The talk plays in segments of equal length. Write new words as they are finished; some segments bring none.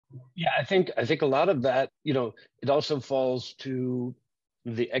Yeah, I think a lot of that, it also falls to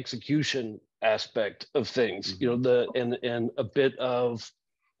the execution aspect of things, Hmm. and a bit of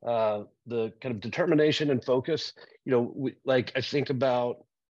the kind of determination and focus. Like I think about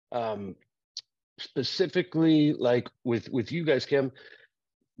um, specifically like with you guys, Kim,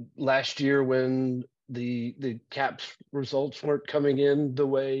 last year when the caps results weren't coming in the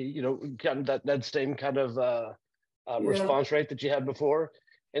way, kind of that same kind of Yeah. response rate that you had before.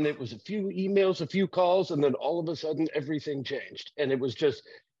 And it was a few emails, a few calls, and then all of a sudden everything changed. And it was just,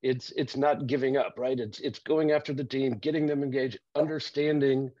 it's not giving up, right? It's going after the team, getting them engaged,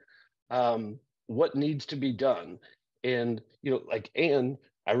 understanding what needs to be done. And like Anne,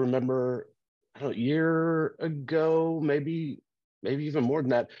 I remember, I don't know, a year ago, maybe even more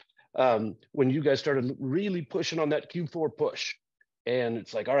than that, when you guys started really pushing on that Q4 push. And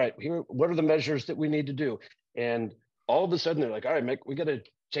it's like, all right, here, what are the measures that we need to do? And all of a sudden they're like, all right, Mick, we got to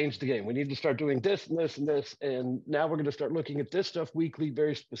change the game. We need to start doing this and this and this. And now we're going to start looking at this stuff weekly,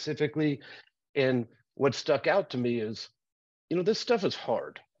 very specifically. And what stuck out to me is, this stuff is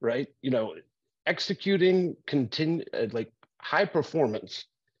hard, right? Executing continue like high performance,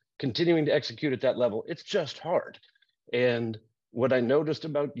 continuing to execute at that level, it's just hard. And what I noticed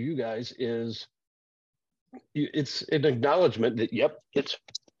about you guys is it's an acknowledgement that, yep, it's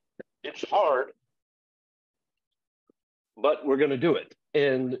hard, but we're going to do it.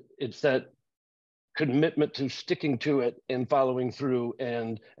 And it's that commitment to sticking to it and following through.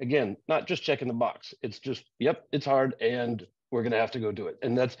 And again, not just checking the box. It's just, yep, it's hard and we're going to have to go do it.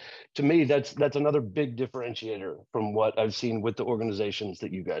 And that's, to me, that's another big differentiator from what I've seen with the organizations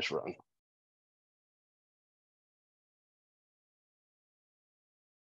that you guys run.